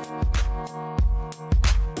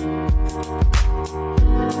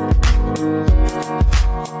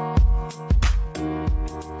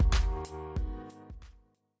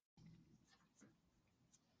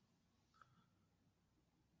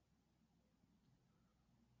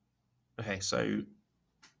 Okay, so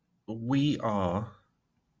we are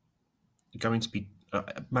going to be,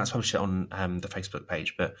 Matt's published it on the Facebook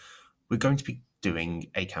page, but we're going to be doing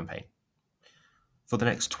a campaign. For the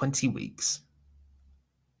next 20 weeks,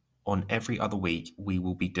 on every other week, we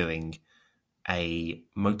will be doing a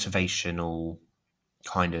motivational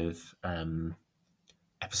kind of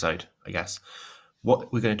episode, I guess.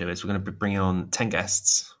 What we're going to do is we're going to be bringing on 10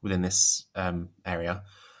 guests within this area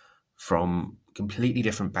from completely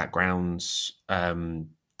different backgrounds,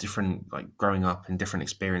 different, like growing up in different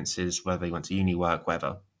experiences, whether they went to uni, work,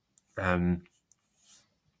 whatever. And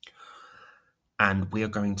we are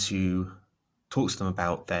going to talk to them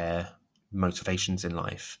about their motivations in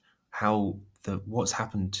life, what's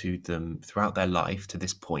happened to them throughout their life to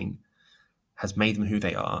this point has made them who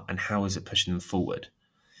they are, and how is it pushing them forward.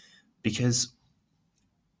 Because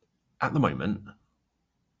at the moment,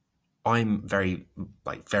 I'm very,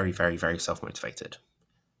 very, very self-motivated.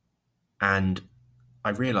 And I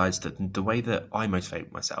realized that the way that I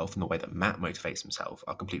motivate myself and the way that Matt motivates himself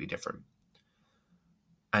are completely different.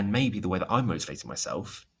 And maybe the way that I'm motivating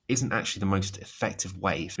myself isn't actually the most effective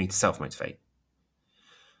way for me to self-motivate.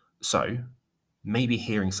 So maybe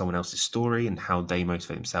hearing someone else's story and how they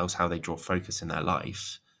motivate themselves, how they draw focus in their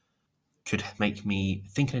life, could make me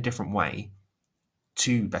think in a different way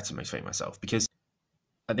to better motivate myself. Because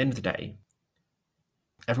at the end of the day,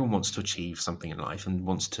 everyone wants to achieve something in life and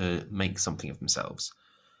wants to make something of themselves.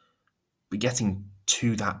 But getting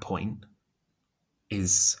to that point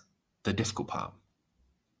is the difficult part.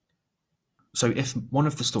 So if one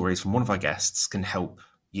of the stories from one of our guests can help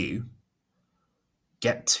you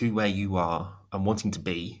get to where you are and wanting to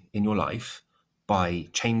be in your life by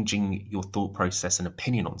changing your thought process and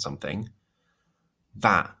opinion on something,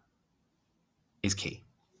 that is key.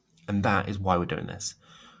 And that is why we're doing this.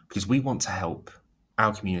 Because we want to help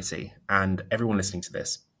our community and everyone listening to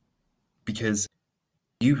this. Because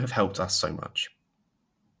you have helped us so much.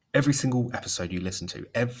 Every single episode you listen to,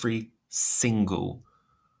 every single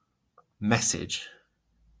message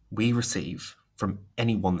we receive from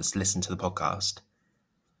anyone that's listened to the podcast,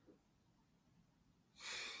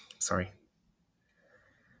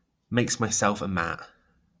 makes myself and Matt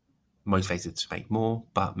motivated to make more,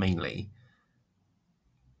 but mainly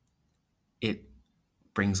it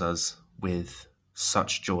brings us with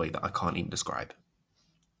such joy that I can't even describe.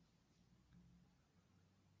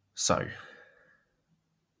 So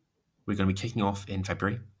we're going to be kicking off in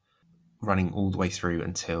February, running all the way through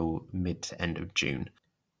until mid to end of June.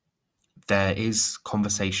 There is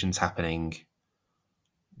conversations happening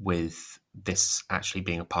with this actually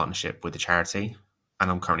being a partnership with a charity, and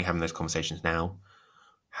I'm currently having those conversations now.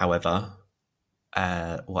 However,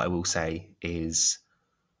 what I will say is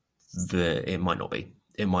that it might not be.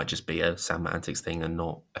 It might just be a Sam Antics thing and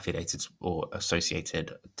not affiliated or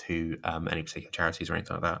associated to any particular charities or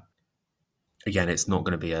anything like that. again, it's not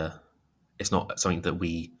something that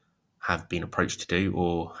we have been approached to do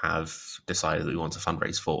or have decided that we want to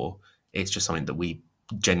fundraise for. It's just something that we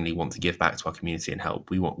genuinely want to give back to our community and help.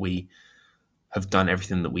 We have done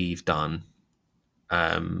everything that we've done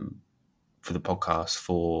for the podcast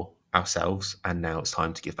for ourselves, and now it's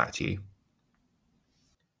time to give back to you.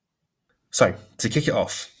 So, to kick it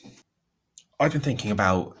off, I've been thinking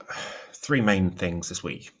about three main things this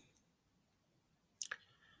week.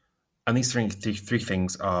 And these three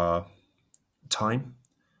things are time,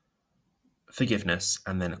 forgiveness,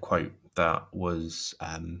 and then a quote that was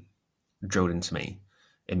drilled into me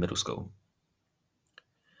in middle school.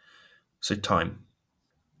 So, time.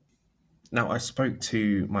 Now, I spoke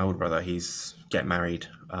to my older brother. He's getting married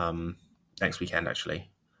next weekend, actually.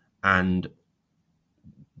 And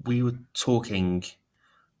we were talking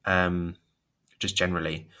just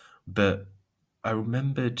generally, but I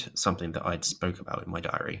remembered something that I'd spoke about in my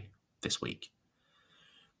diary this week.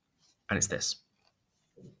 And it's this.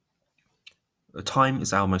 Time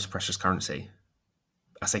is our most precious currency.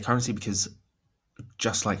 I say currency because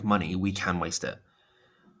just like money, we can waste it.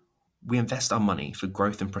 We invest our money for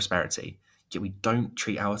growth and prosperity, yet we don't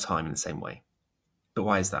treat our time in the same way. But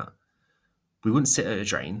why is that? We wouldn't sit at a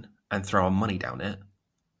drain and throw our money down it,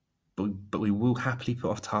 but we will happily put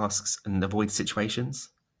off tasks and avoid situations.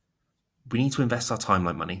 We need to invest our time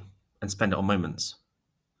like money and spend it on moments.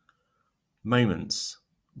 Moments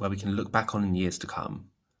where we can look back on in years to come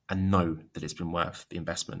and know that it's been worth the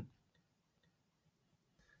investment.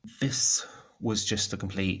 This was just a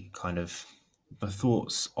complete kind of, my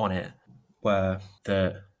thoughts on it were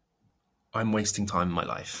that I'm wasting time in my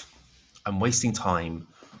life. I'm wasting time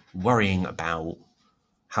worrying about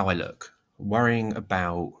how I look, worrying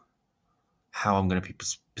about how I'm going to be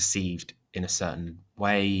perceived in a certain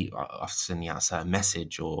way, after sending out a certain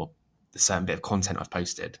message or a certain bit of content I've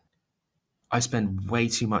posted. I spend way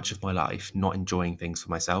too much of my life not enjoying things for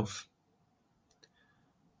myself,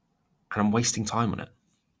 and I'm wasting time on it.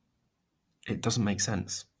 It doesn't make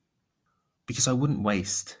sense. Because I wouldn't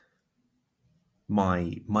waste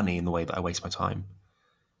my money in the way that I waste my time.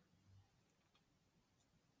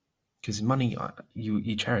 Because money,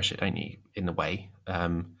 you cherish it, don't you, in a way.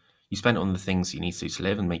 You spend it on the things you need to do to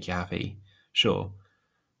live and make you happy, sure.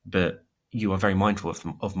 But you are very mindful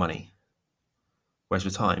of money. Whereas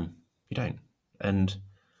with time, you don't. And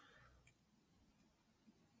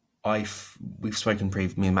we've spoken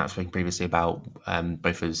me and Matt have spoken previously about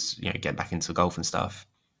both of us, getting back into golf and stuff.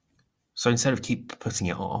 So instead of keep putting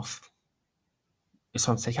it off, it's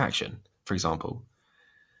time to take action, for example.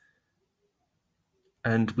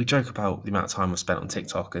 And we joke about the amount of time I've spent on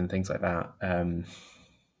TikTok and things like that,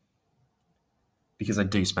 because I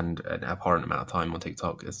do spend an abhorrent amount of time on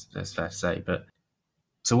TikTok, it's fair to say. But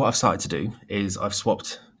so what I've started to do is I've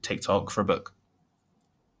swapped TikTok for a book,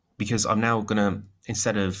 because I'm now gonna,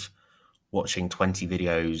 instead of watching 20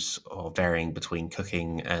 videos or varying between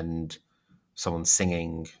cooking and someone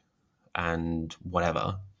singing and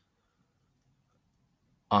whatever,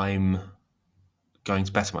 I'm going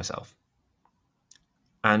to better myself.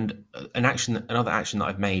 And another action that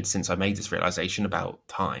I've made since I made this realization about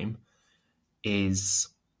time is,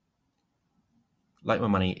 like my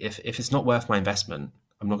money, if it's not worth my investment,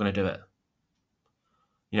 I'm not going to do it.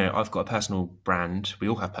 I've got a personal brand. We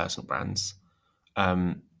all have personal brands.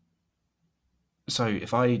 So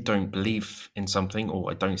if I don't believe in something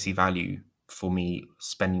or I don't see value for me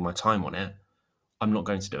spending my time on it, I'm not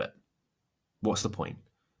going to do it. What's the point?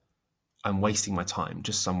 I'm wasting my time,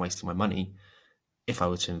 just as I'm wasting my money if I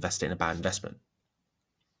were to invest it in a bad investment.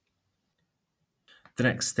 The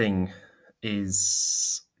next thing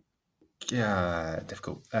is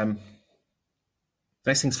difficult. The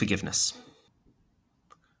next thing's forgiveness.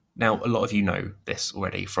 Now, a lot of you know this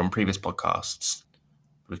already from previous podcasts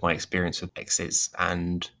with my experience with exes,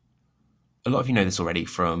 and a lot of you know this already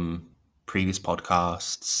from previous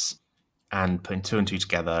podcasts and putting two and two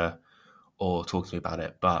together or talking to me about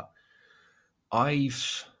it. But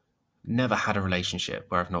I've never had a relationship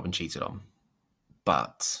where I've not been cheated on.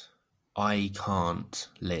 But I can't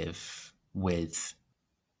live with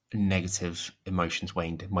negative emotions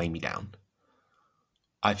weighing me down.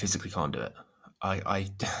 I physically can't do it. I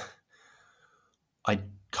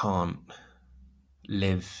can't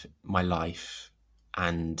live my life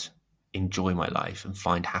and enjoy my life and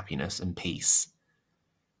find happiness and peace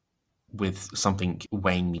with something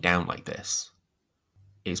weighing me down like this.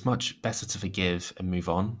 It's much better to forgive and move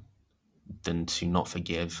on than to not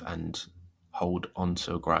forgive and hold on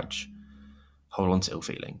to a grudge, hold on to ill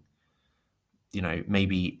feeling.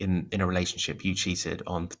 Maybe in a relationship you cheated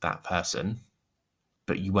on that person,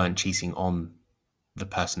 but you weren't cheating on the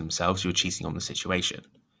person themselves, you're cheating on the situation.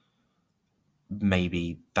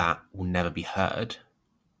 Maybe that will never be heard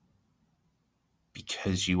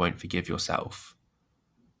because you won't forgive yourself.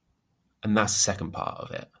 And that's the second part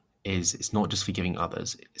of it, is it's not just forgiving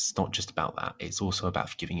others. It's not just about that. It's also about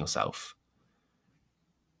forgiving yourself.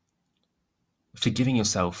 Forgiving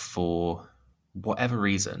yourself for whatever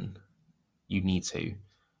reason you need to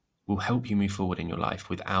will help you move forward in your life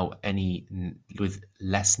with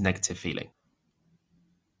less negative feeling.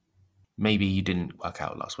 Maybe you didn't work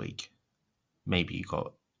out last week. Maybe you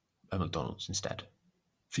got a McDonald's instead.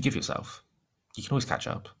 Forgive yourself. You can always catch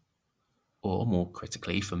up. Or more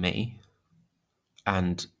critically for me,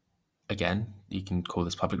 and again, you can call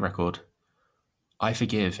this public record, I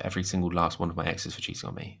forgive every single last one of my exes for cheating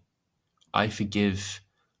on me. I forgive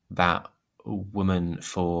that woman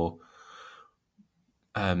for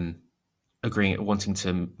agreeing, wanting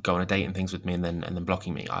to go on a date and things with me, and then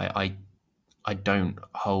blocking me. I don't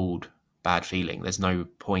hold bad feeling. There's no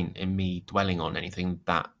point in me dwelling on anything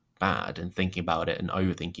that bad and thinking about it and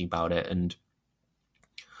overthinking about it and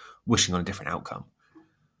wishing on a different outcome.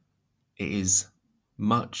 It is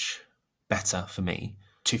much better for me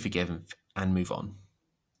to forgive and move on.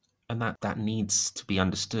 And that needs to be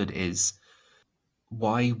understood is,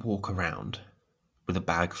 why walk around with a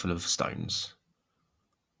bag full of stones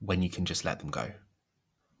when you can just let them go?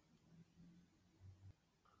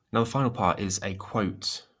 Now, the final part is a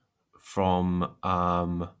quote from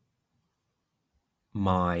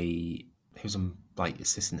who's a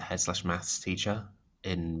assistant head / maths teacher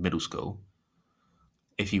in middle school.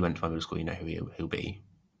 If you went to my middle school, you know who he'll be.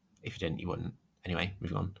 If you didn't, you wouldn't. Anyway,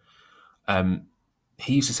 moving on.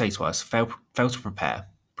 He used to say to us, fail to prepare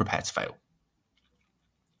to fail.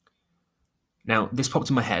 Now, this popped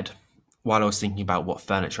in my head while I was thinking about what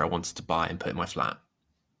furniture I wanted to buy and put in my flat.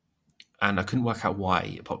 And I couldn't work out why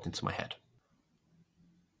it popped into my head.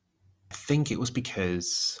 I think it was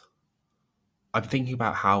because I'm thinking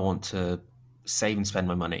about how I want to save and spend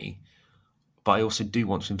my money, but I also do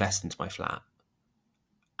want to invest into my flat.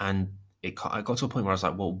 And I got to a point where I was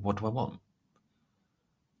like, well, what do I want?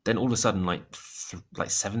 Then all of a sudden, like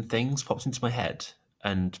 7 things popped into my head.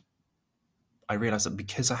 And I realized that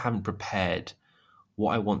because I haven't prepared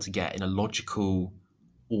what I want to get in a logical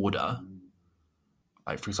order,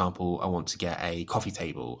 like, for example, I want to get a coffee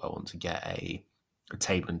table, I want to get a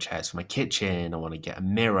table and chairs for my kitchen, I want to get a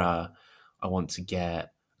mirror, I want to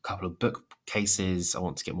get a couple of bookcases, I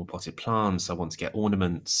want to get more potted plants, I want to get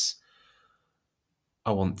ornaments,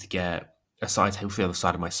 I want to get a side table for the other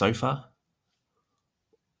side of my sofa.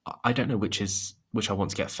 I don't know which I want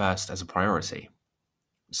to get first as a priority.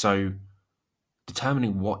 So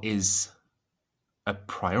determining what is a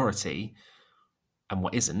priority and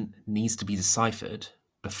what isn't needs to be deciphered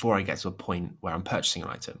before I get to a point where I'm purchasing an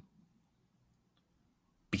item.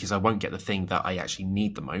 Because I won't get the thing that I actually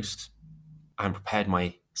need the most. I'm prepared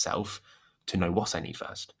myself to know what I need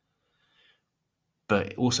first.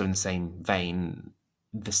 But also in the same vein,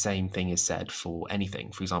 the same thing is said for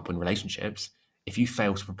anything. For example, in relationships, if you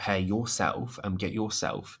fail to prepare yourself and get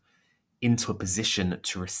yourself into a position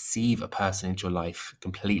to receive a person into your life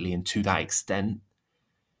completely and to that extent,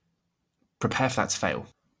 prepare for that to fail.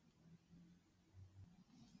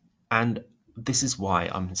 And this is why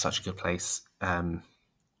I'm in such a good place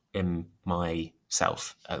in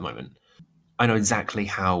myself at the moment. I know exactly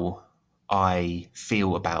how I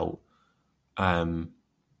feel about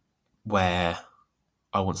where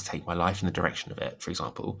I want to take my life in the direction of it, for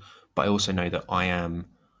example. But I also know that I am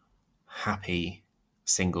happy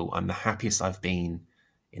single. I'm the happiest I've been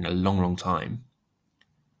in a long, long time,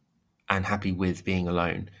 and happy with being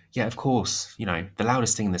alone. Yeah, of course, the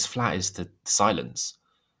loudest thing in this flat is the silence.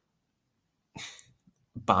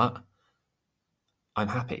 But I'm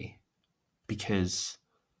happy because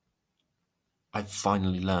I've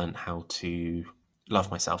finally learned how to love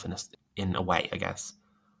myself in a way, I guess.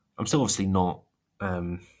 I'm still obviously not...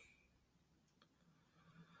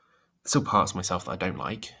 still parts of myself that I don't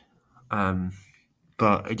like.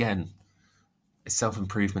 But again, a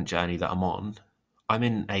self-improvement journey that I'm on. I'm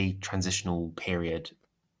in a transitional period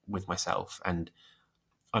with myself, and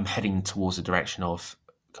I'm heading towards a direction of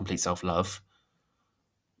complete self-love,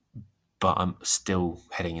 but I'm still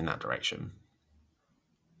heading in that direction.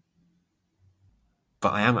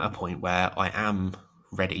 But I am at a point where I am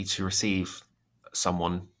ready to receive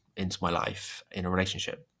someone into my life in a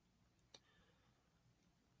relationship,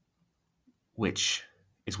 which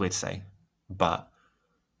is weird to say, but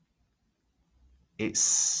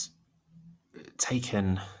it's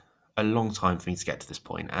taken a long time for me to get to this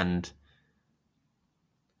point, and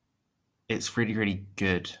it's really, really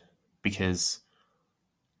good because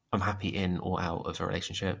I'm happy in or out of a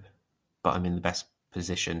relationship, but I'm in the best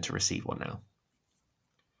position to receive one now.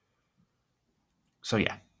 So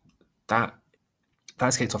yeah,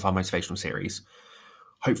 that's kicked off our motivational series.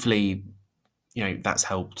 Hopefully, that's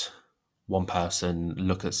helped one person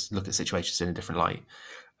look at situations in a different light.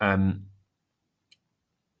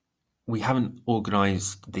 We haven't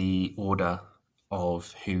organised the order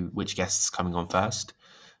of which guests coming on first.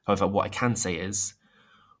 However, what I can say is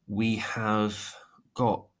we have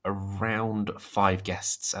got around 5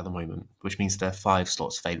 guests at the moment, which means there are 5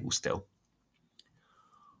 slots available still.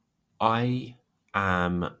 I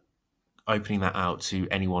am opening that out to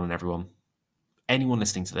anyone and everyone. Anyone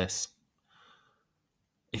listening to this,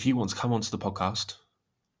 if you want to come onto the podcast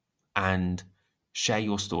and share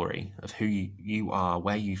your story of who you are,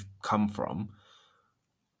 where you've come from,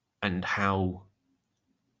 and how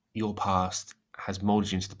your past has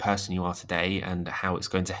molded you into the person you are today, and how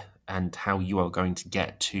you are going to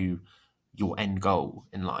get to your end goal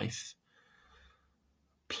in life,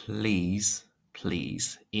 please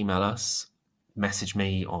email us, message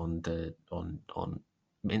me on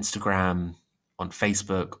Instagram, on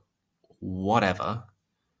Facebook, whatever.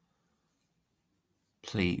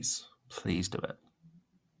 Please do it.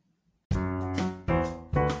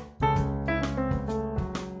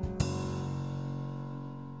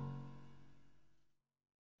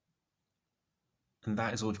 And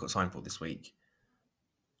that is all we've got time for this week.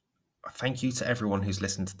 Thank you to everyone who's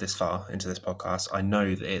listened this far into this podcast. I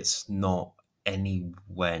know that it's not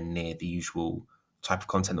anywhere near the usual type of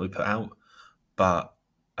content that we put out, but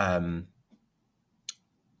I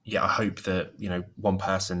hope that one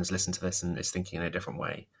person has listened to this and is thinking in a different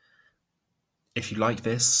way. If you like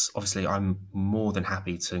this, obviously I'm more than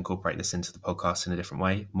happy to incorporate this into the podcast in a different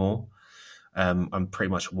way more. I'm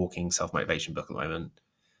pretty much a walking self-motivation book at the moment.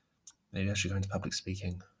 Maybe I should go into public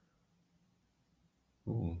speaking.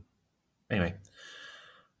 Ooh. Anyway,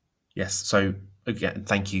 yes, so again,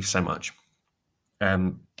 thank you so much.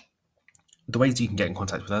 The ways you can get in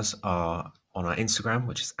contact with us are on our Instagram,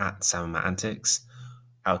 which is at Antics,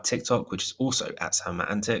 our TikTok, which is also at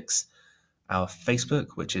Antics, our Facebook,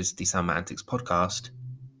 which is the Antics Podcast,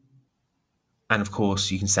 and of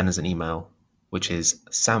course, you can send us an email, which is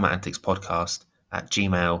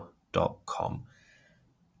salmaanticspodcast@gmail.com.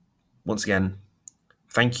 Once again,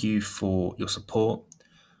 thank you for your support.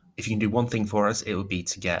 If you can do one thing for us, it would be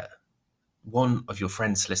to get one of your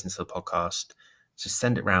friends to listen to the podcast. Just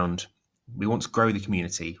send it round. We want to grow the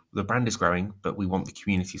community. The brand is growing, but we want the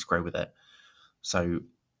community to grow with it. So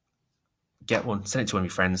get one, send it to one of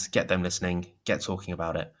your friends, get them listening, get talking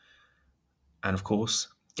about it. And of course,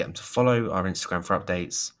 get them to follow our Instagram for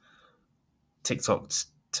updates, TikTok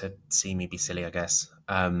to see me be silly, I guess.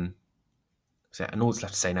 And all that's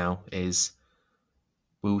left to say now is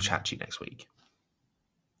we'll chat to you next week.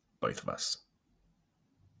 Both of us.